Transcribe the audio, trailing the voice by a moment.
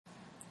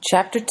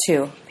Chapter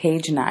 2,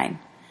 page 9.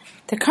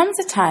 There comes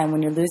a time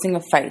when you're losing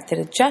a fight that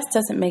it just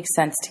doesn't make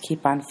sense to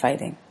keep on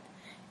fighting.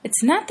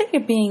 It's not that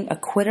you're being a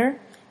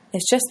quitter,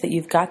 it's just that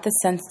you've got the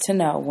sense to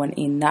know when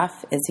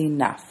enough is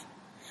enough.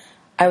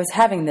 I was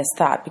having this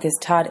thought because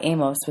Todd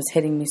Amos was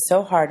hitting me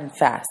so hard and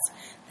fast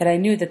that I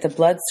knew that the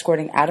blood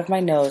squirting out of my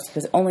nose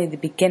was only the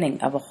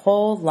beginning of a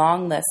whole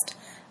long list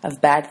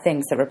of bad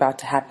things that were about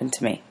to happen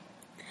to me.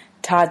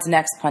 Todd's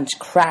next punch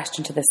crashed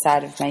into the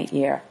side of my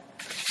ear,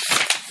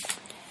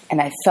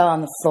 and I fell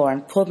on the floor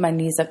and pulled my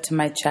knees up to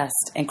my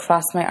chest and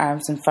crossed my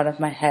arms in front of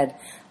my head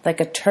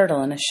like a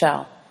turtle in a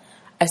shell.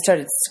 I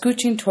started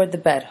scooching toward the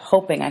bed,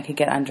 hoping I could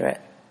get under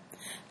it.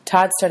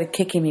 Todd started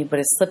kicking me, but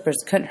his slippers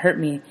couldn't hurt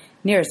me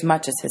near as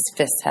much as his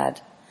fists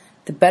had.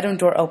 The bedroom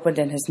door opened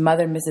and his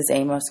mother, Mrs.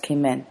 Amos,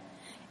 came in.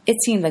 It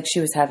seemed like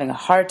she was having a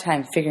hard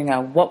time figuring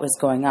out what was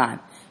going on,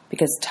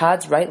 because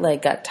Todd's right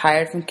leg got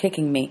tired from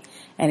kicking me,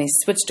 and he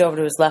switched over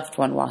to his left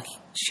one while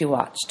she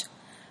watched.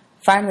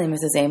 Finally,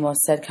 Mrs. Amos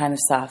said kind of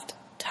soft,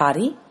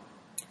 "Toddy?"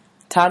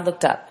 Todd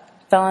looked up,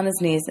 fell on his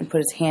knees, and put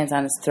his hands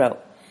on his throat.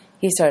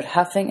 He started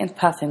huffing and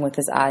puffing with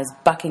his eyes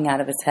bucking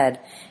out of his head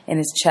and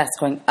his chest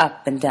going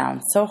up and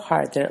down so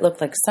hard that it looked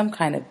like some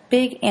kind of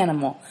big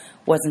animal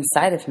was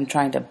inside of him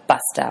trying to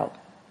bust out.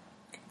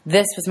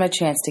 This was my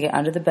chance to get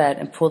under the bed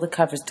and pull the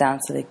covers down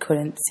so they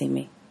couldn't see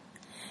me.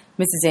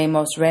 Mrs.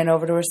 Amos ran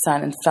over to her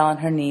son and fell on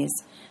her knees.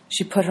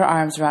 She put her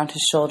arms around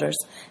his shoulders.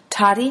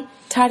 Toddy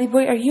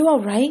boy, are you all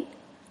right?"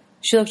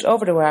 She looked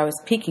over to where I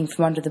was peeking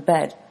from under the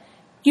bed.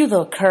 "You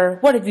little cur,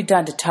 what have you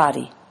done to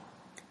Toddy?"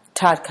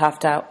 Todd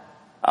coughed out,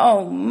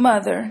 "Oh,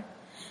 Mother."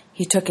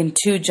 He took in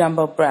 2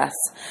 jumbo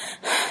breaths.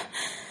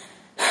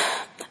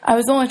 "I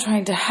was only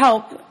trying to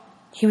help."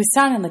 He was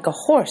sounding like a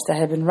horse that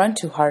had been run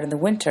too hard in the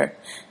winter.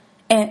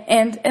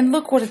 And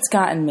look what it's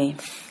gotten me.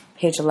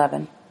 Page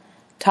 11.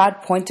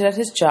 Todd pointed at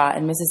his jaw,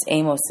 and Mrs.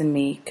 Amos and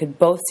me could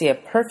both see a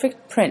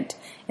perfect print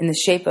in the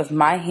shape of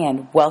my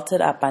hand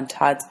welted up on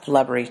Todd's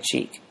blubbery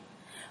cheek.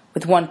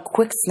 With one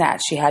quick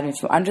snatch, she had me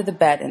from under the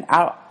bed and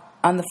out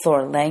on the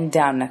floor, laying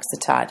down next to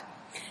Todd.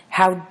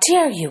 "How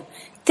dare you!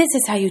 This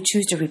is how you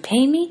choose to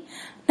repay me?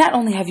 Not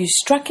only have you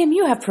struck him,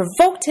 you have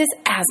provoked his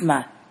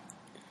asthma."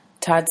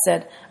 Todd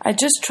said, "I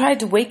just tried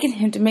to waken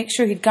him to make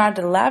sure he'd gone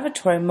to the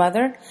lavatory,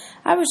 Mother.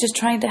 I was just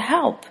trying to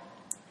help."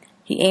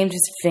 He aimed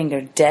his finger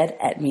dead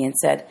at me and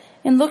said,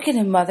 "And look at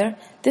him, Mother.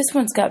 This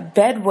one's got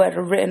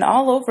bedwetter written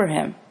all over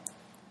him."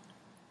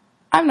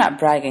 I'm not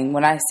bragging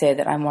when I say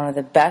that I'm one of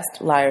the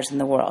best liars in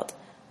the world,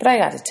 but I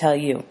got to tell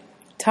you,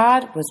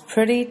 Todd was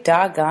pretty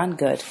doggone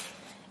good.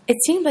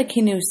 It seemed like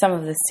he knew some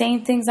of the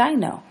same things I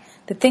know,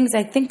 the things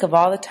I think of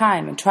all the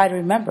time and try to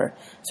remember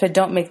so I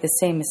don't make the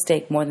same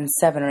mistake more than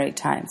 7 or 8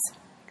 times.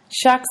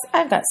 Shucks,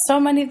 I've got so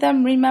many of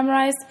them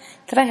rememorized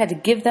that I had to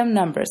give them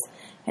numbers,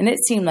 and it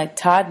seemed like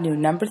Todd knew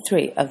number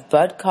 3 of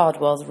Bud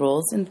Caldwell's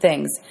rules and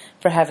things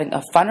for having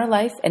a funner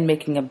life and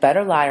making a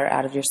better liar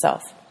out of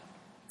yourself.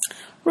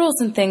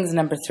 Rules and things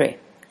number 3.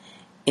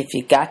 If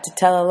you got to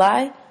tell a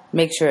lie,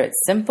 make sure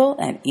it's simple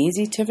and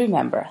easy to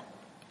remember.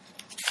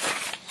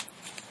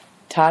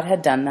 Todd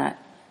had done that.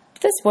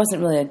 But this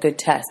wasn't really a good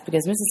test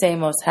because Mrs.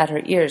 Amos had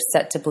her ears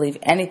set to believe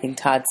anything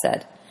Todd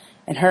said.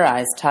 In her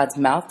eyes, Todd's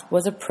mouth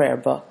was a prayer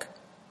book.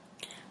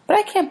 But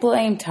I can't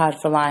blame Todd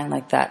for lying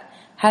like that.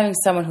 Having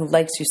someone who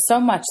likes you so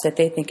much that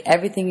they think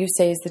everything you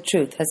say is the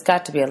truth has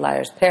got to be a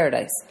liar's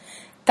paradise.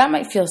 That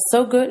might feel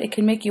so good it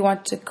can make you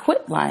want to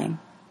quit lying.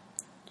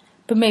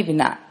 But maybe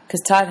not, because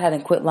Todd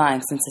hadn't quit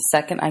lying since the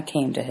second I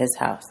came to his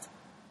house.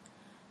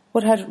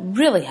 What had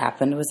really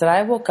happened was that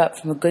I woke up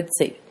from a good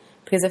sleep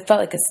because it felt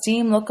like a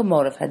steam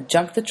locomotive had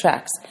jumped the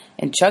tracks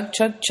and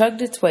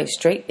chugged its way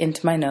straight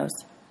into my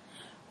nose.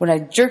 When I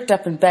jerked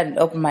up in bed and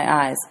opened my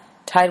eyes,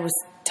 Todd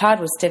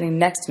was standing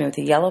next to me with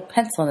a yellow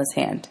pencil in his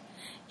hand.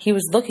 He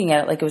was looking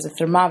at it like it was a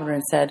thermometer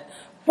and said,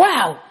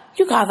 "Wow,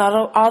 you got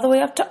all the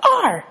way up to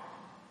R."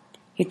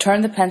 He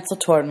turned the pencil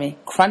toward me,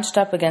 crunched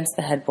up against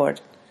the headboard.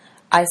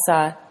 I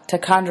saw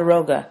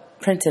Ticonderoga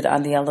printed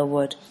on the yellow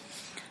wood.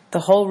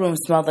 The whole room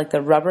smelled like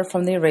the rubber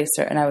from the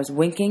eraser, and I was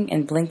winking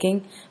and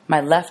blinking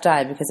my left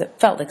eye because it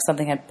felt like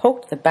something had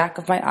poked the back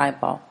of my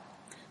eyeball.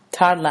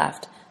 Todd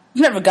laughed.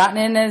 "I've never gotten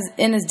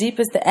in as deep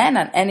as the N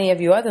on any of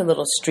you other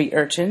little street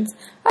urchins.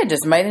 I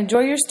just might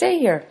enjoy your stay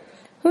here.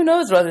 Who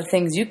knows what other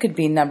things you could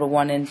be number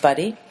 1 in,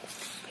 buddy?"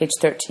 Page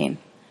 13.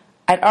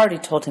 I'd already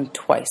told him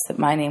twice that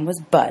my name was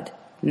Bud,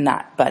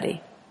 not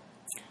Buddy.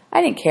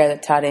 I didn't care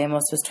that Todd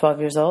Amos was 12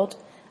 years old.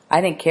 I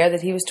didn't care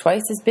that he was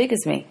twice as big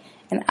as me.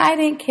 And I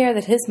didn't care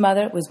that his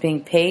mother was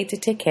being paid to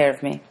take care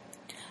of me.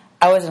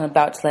 I wasn't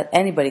about to let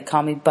anybody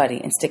call me Buddy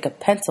and stick a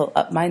pencil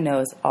up my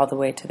nose all the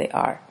way to the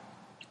R.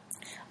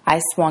 I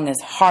swung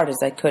as hard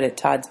as I could at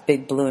Todd's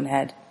big balloon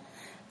head.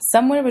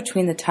 Somewhere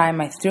between the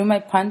time I threw my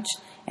punch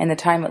and the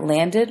time it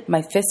landed,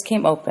 my fist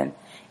came open,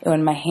 and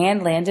when my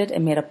hand landed, it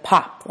made a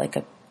pop like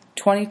a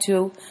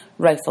 .22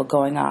 rifle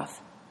going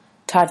off.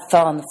 Todd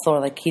fell on the floor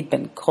like he'd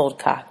been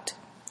cold-cocked.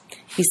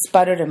 He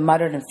sputtered and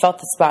muttered and felt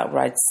the spot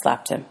where I'd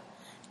slapped him.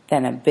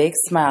 Then a big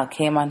smile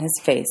came on his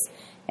face,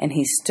 and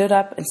he stood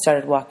up and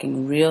started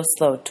walking real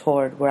slow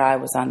toward where I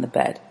was on the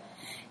bed.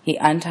 He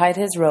untied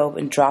his robe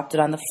and dropped it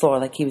on the floor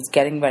like he was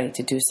getting ready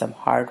to do some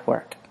hard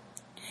work.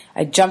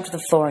 I jumped to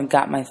the floor and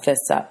got my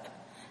fists up.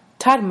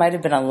 Todd might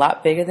have been a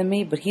lot bigger than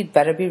me, but he'd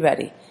better be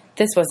ready.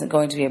 This wasn't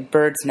going to be a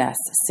bird's nest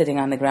sitting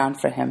on the ground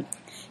for him.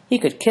 He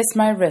could kiss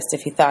my wrist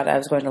if he thought I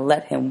was going to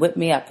let him whip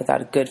me up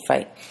without a good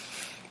fight.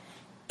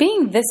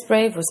 Being this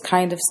brave was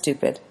kind of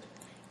stupid.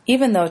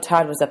 Even though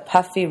Todd was a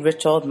puffy,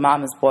 rich old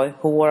mama's boy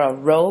who wore a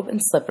robe and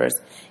slippers,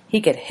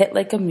 he could hit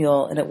like a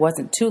mule, and it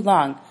wasn't too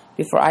long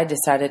before I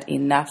decided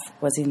enough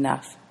was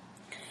enough.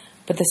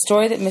 But the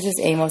story that Mrs.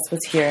 Amos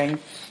was hearing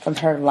from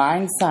her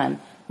lying son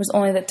was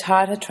only that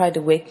Todd had tried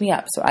to wake me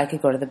up so I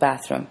could go to the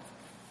bathroom.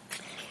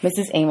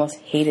 Mrs. Amos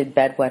hated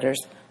bedwetters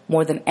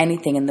more than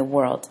anything in the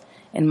world,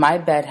 and my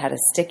bed had a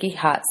sticky,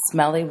 hot,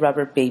 smelly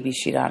rubber baby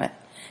sheet on it.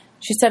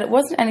 She said it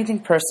wasn't anything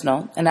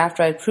personal, and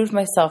after I had proved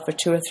myself for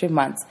 2 or 3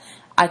 months,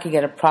 I could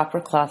get a proper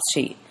cloth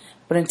sheet,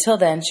 but until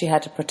then she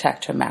had to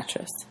protect her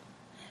mattress.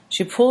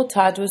 She pulled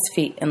Todd to his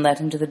feet and led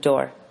him to the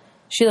door.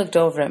 She looked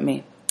over at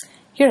me.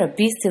 "You're a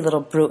beastly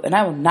little brute, and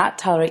I will not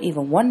tolerate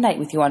even one night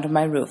with you under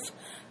my roof.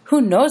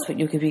 Who knows what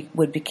you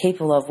would be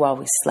capable of while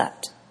we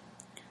slept?"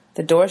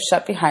 The door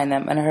shut behind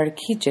them, and I heard a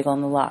key jiggle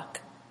in the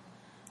lock.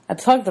 I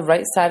plugged the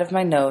right side of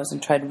my nose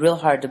and tried real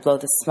hard to blow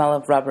the smell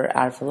of rubber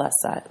out of the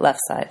left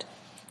side.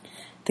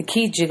 The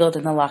key jiggled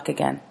in the lock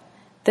again.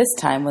 This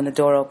time, when the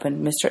door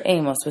opened, Mr.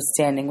 Amos was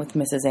standing with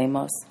Mrs.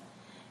 Amos.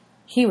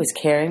 He was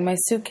carrying my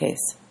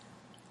suitcase.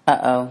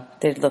 Uh-oh,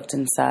 they'd looked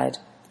inside.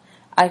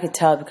 I could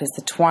tell because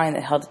the twine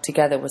that held it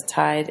together was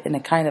tied in a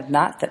kind of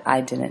knot that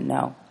I didn't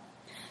know.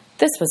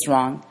 This was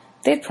wrong.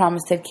 They'd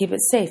promised they'd keep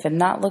it safe and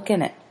not look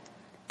in it.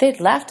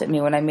 They'd laughed at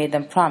me when I made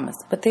them promise,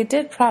 but they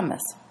did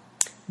promise.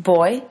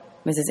 "Boy,"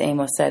 Mrs.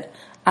 Amos said,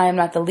 "I am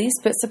not the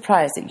least bit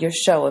surprised at your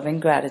show of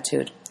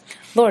ingratitude.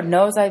 Lord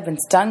knows I've been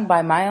stung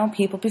by my own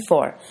people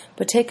before,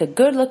 but take a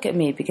good look at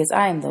me because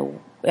I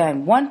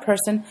am one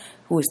person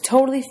who is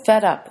totally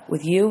fed up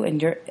with you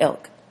and your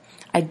ilk.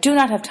 I do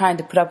not have time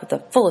to put up with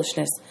the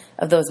foolishness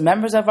of those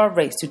members of our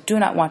race who do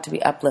not want to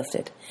be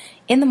uplifted.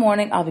 In the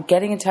morning I'll be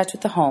getting in touch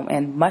with the home,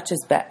 and much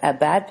as a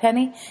bad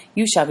penny,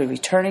 you shall be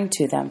returning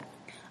to them.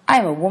 I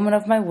am a woman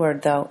of my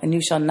word, though, and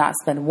you shall not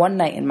spend one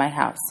night in my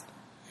house."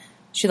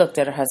 She looked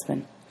at her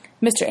husband.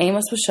 "Mr.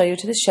 Amos will show you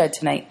to the shed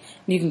tonight,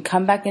 and you can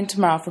come back in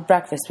tomorrow for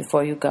breakfast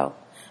before you go.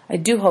 I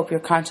do hope your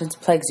conscience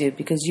plagues you,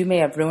 because you may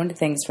have ruined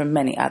things for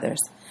many others.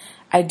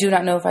 I do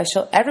not know if I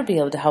shall ever be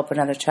able to help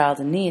another child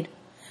in need.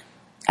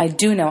 I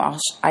do know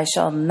I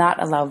shall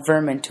not allow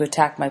vermin to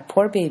attack my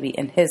poor baby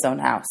in his own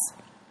house."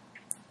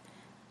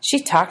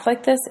 She talked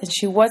like this, and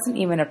she wasn't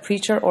even a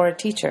preacher or a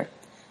teacher.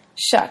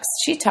 Shucks,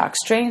 she talked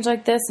strange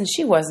like this, and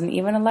she wasn't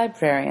even a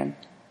librarian.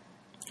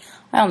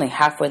 I only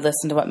halfway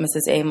listened to what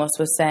Mrs. Amos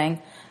was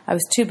saying. I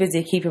was too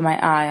busy keeping my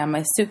eye on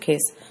my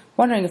suitcase,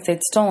 wondering if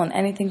they'd stolen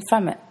anything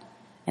from it,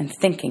 and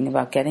thinking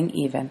about getting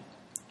even.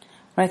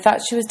 When I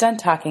thought she was done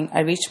talking,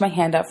 I reached my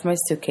hand out for my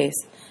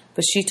suitcase,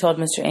 but she told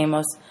Mr.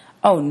 Amos,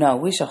 "Oh, no,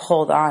 we shall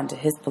hold on to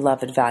his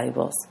beloved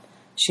valuables."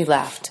 She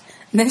laughed.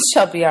 "This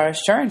shall be our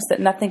assurance that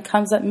nothing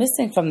comes up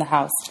missing from the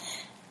house,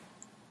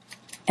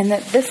 and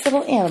that this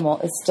little animal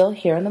is still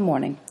here in the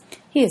morning.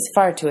 He is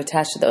far too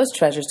attached to those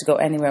treasures to go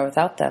anywhere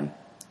without them."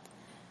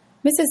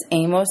 Mrs.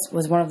 Amos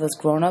was one of those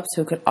grown-ups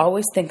who could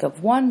always think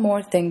of one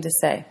more thing to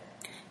say.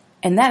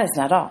 "And that is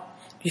not all.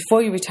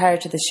 Before you retire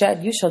to the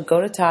shed, you shall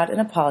go to Todd and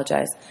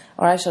apologize,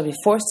 or I shall be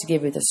forced to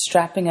give you the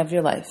strapping of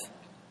your life."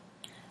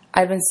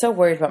 I'd been so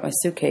worried about my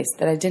suitcase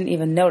that I didn't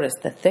even notice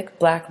the thick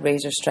black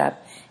razor strap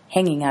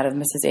hanging out of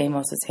Mrs.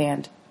 Amos's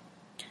hand.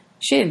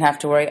 She didn't have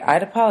to worry.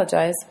 I'd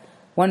apologize.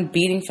 One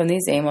beating from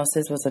these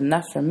Amoses was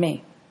enough for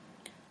me.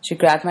 She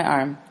grabbed my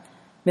arm.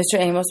 Mr.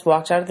 Amos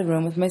walked out of the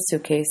room with my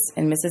suitcase,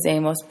 and Mrs.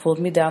 Amos pulled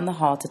me down the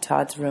hall to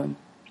Todd's room.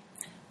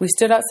 We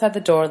stood outside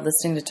the door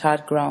listening to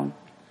Todd groan.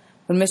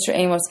 When Mr.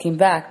 Amos came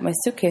back, my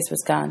suitcase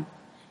was gone.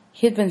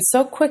 He had been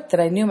so quick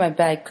that I knew my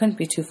bag couldn't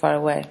be too far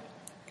away.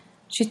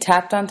 She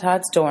tapped on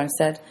Todd's door and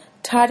said,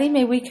 "Toddy,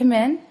 may we come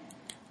in?"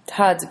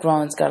 Todd's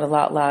groans got a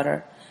lot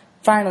louder.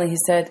 Finally he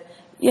said,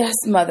 "Yes,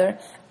 Mother."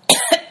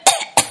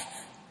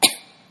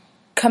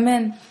 "Come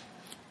in."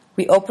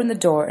 We opened the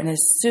door, and as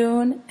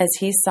soon as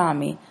he saw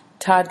me,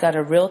 Todd got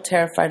a real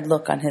terrified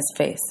look on his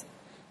face.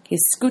 He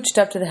scooched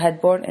up to the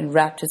headboard and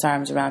wrapped his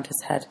arms around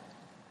his head.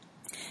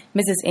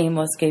 Mrs.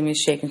 Amos gave me a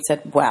shake and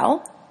said,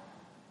 "Well?"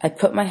 I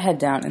put my head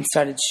down and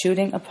started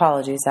shooting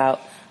apologies out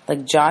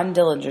like John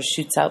Dillinger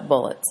shoots out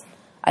bullets.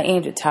 I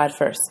aimed at Todd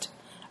first.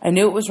 "I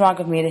knew it was wrong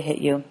of me to hit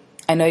you.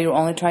 I know you were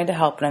only trying to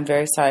help, and I'm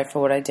very sorry for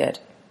what I did."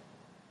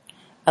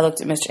 I looked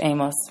at Mr.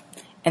 Amos.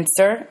 "And,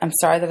 sir, I'm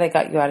sorry that I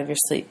got you out of your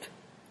sleep."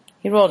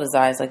 He rolled his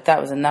eyes like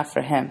that was enough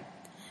for him.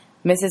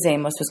 Mrs.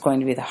 Amos was going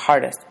to be the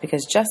hardest,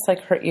 because just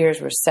like her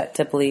ears were set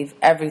to believe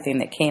everything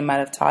that came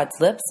out of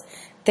Todd's lips,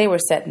 they were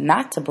set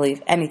not to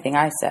believe anything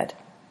I said.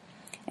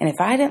 And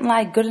if I didn't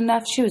lie good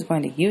enough, she was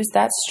going to use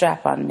that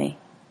strap on me.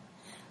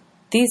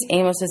 These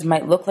Amoses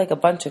might look like a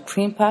bunch of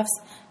cream puffs,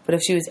 but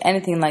if she was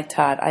anything like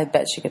Todd, I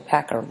bet she could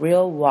pack a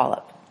real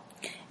wallop.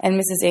 And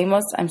Mrs.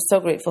 Amos, I'm so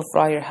grateful for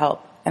all your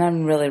help, and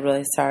I'm really,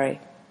 really sorry.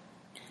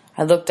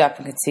 I looked up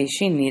and could see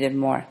she needed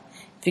more.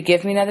 If you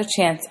give me another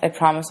chance, I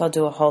promise I'll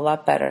do a whole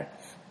lot better.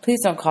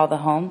 Please don't call the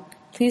home.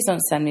 Please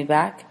don't send me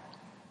back.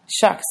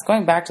 Shucks,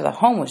 going back to the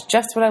home was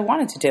just what I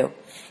wanted to do.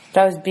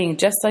 But I was being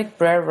just like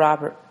Brer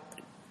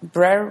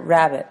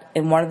Rabbit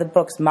in one of the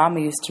books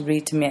Mama used to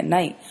read to me at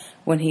night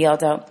when he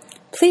yelled out,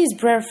 "Please,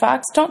 Brer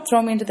Fox, don't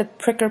throw me into the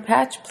pricker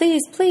patch.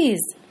 Please,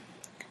 please."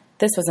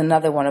 This was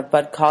another one of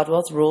Bud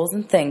Caldwell's rules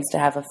and things to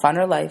have a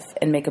funner life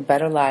and make a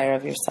better liar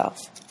of yourself.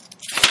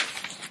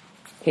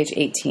 Page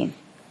 18.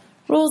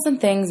 Rules and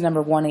things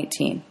number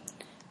 118.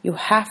 You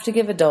have to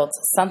give adults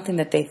something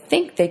that they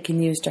think they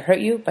can use to hurt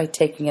you by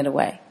taking it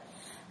away.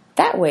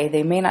 That way,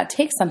 they may not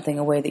take something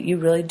away that you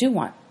really do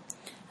want.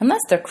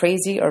 Unless they're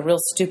crazy or real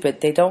stupid,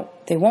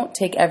 they won't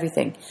take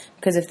everything,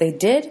 because if they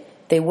did,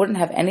 they wouldn't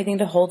have anything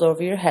to hold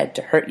over your head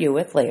to hurt you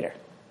with later.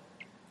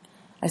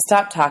 I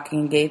stopped talking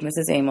and gave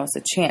Mrs. Amos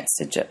a chance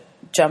to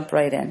jump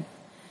right in.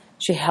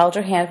 She held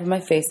her hand over my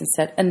face and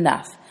said,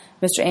 "Enough."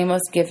 Mr.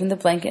 Amos gave him the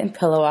blanket and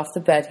pillow off the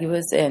bed he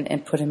was in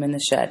and put him in the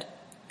shed.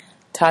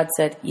 Todd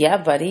said, "Yeah,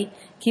 buddy,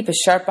 keep a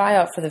sharp eye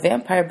out for the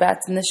vampire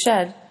bats in the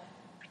shed."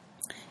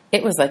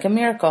 It was like a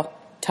miracle.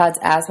 Todd's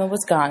asthma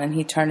was gone, and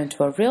he turned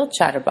into a real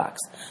chatterbox.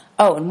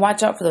 "Oh, and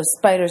watch out for those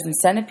spiders and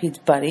centipedes,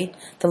 buddy.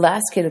 The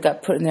last kid who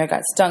got put in there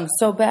got stung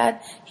so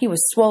bad, he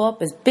was swole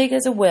up as big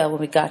as a whale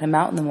when we got him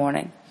out in the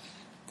morning."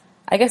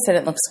 I guess I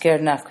didn't look scared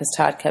enough because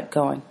Todd kept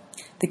going.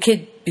 "The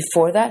kid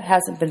before that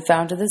hasn't been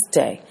found to this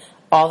day.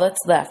 All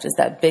that's left is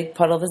that big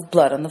puddle of his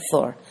blood on the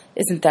floor.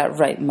 Isn't that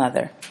right,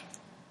 Mother?"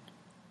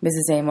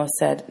 Mrs. Amos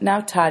said,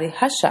 "Now, Toddy,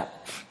 hush up.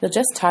 You'll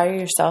just tire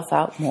yourself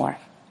out more."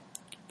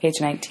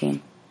 Page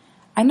 19.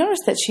 I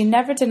noticed that she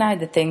never denied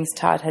the things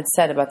Todd had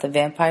said about the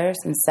vampires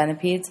and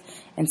centipedes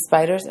and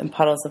spiders and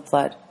puddles of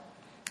blood.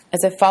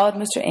 As I followed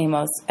Mr.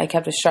 Amos, I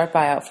kept a sharp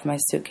eye out for my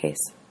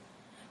suitcase.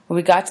 When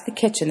we got to the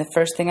kitchen, the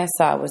first thing I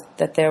saw was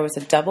that there was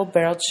a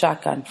double-barreled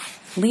shotgun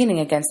leaning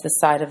against the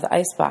side of the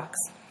icebox.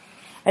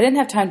 I didn't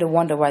have time to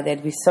wonder why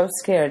they'd be so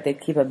scared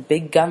they'd keep a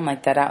big gun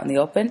like that out in the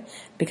open,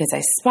 because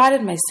I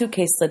spotted my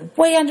suitcase slid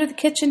way under the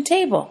kitchen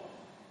table.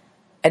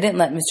 I didn't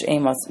let Mr.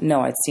 Amos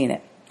know I'd seen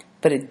it,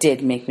 but it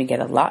did make me get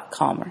a lot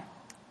calmer.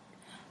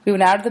 We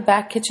went out of the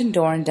back kitchen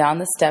door and down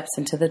the steps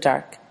into the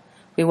dark.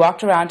 We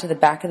walked around to the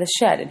back of the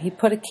shed, and he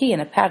put a key in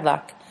a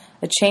padlock.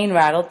 A chain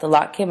rattled, the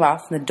lock came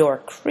off, and the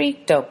door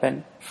creaked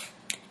open.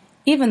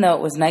 Even though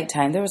it was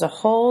nighttime, there was a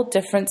whole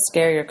different,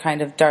 scarier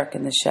kind of dark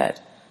in the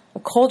shed. A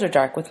colder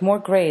dark with more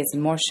grays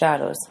and more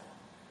shadows.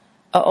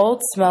 An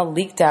old smell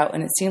leaked out,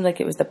 and it seemed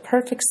like it was the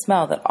perfect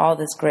smell that all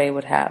this gray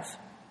would have.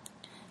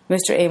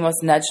 Mr.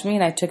 Amos nudged me,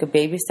 and I took a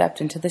baby step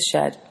into the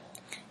shed.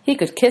 He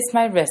could kiss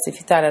my wrist if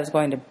he thought I was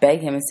going to beg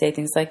him and say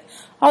things like,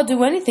 "I'll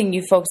do anything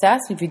you folks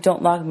ask me if you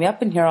don't lock me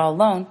up in here all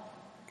alone."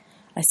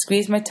 I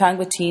squeezed my tongue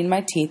between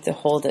my teeth to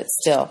hold it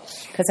still,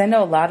 because I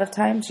know a lot of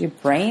times your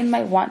brain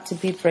might want to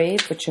be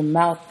brave, but your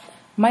mouth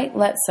might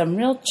let some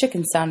real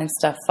chicken-sounding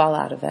stuff fall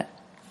out of it.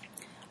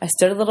 I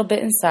stood a little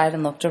bit inside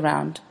and looked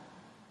around.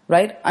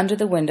 Right under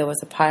the window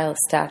was a pile of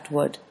stacked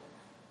wood.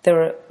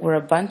 There were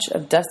a bunch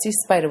of dusty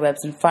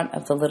spiderwebs in front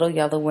of the little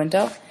yellow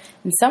window,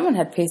 and someone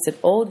had pasted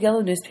old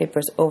yellow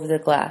newspapers over the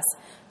glass,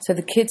 so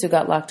the kids who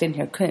got locked in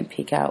here couldn't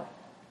peek out.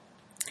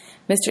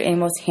 Mr.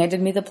 Amos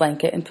handed me the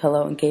blanket and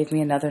pillow and gave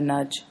me another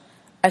nudge.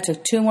 I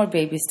took 2 more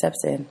baby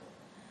steps in.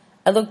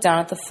 I looked down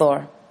at the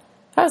floor.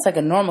 If I was like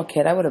a normal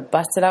kid, I would have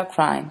busted out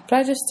crying, but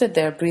I just stood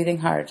there breathing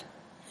hard.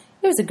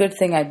 It was a good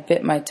thing I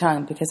bit my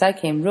tongue, because I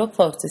came real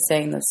close to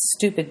saying those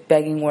stupid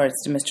begging words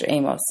to Mr.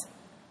 Amos.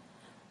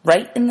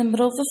 Right in the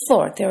middle of the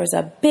floor, there was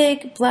a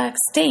big black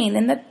stain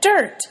in the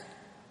dirt.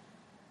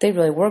 They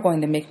really were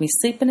going to make me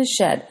sleep in a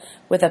shed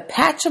with a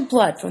patch of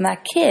blood from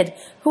that kid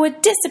who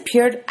had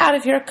disappeared out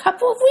of here a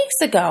couple of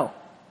weeks ago.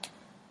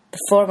 The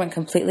floor went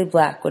completely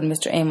black when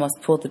Mr. Amos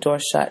pulled the door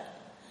shut.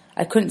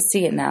 I couldn't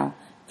see it now,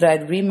 but I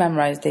had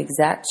rememorized the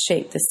exact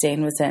shape the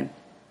stain was in.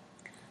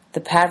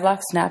 The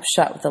padlock snapped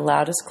shut with the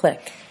loudest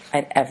click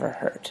I'd ever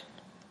heard.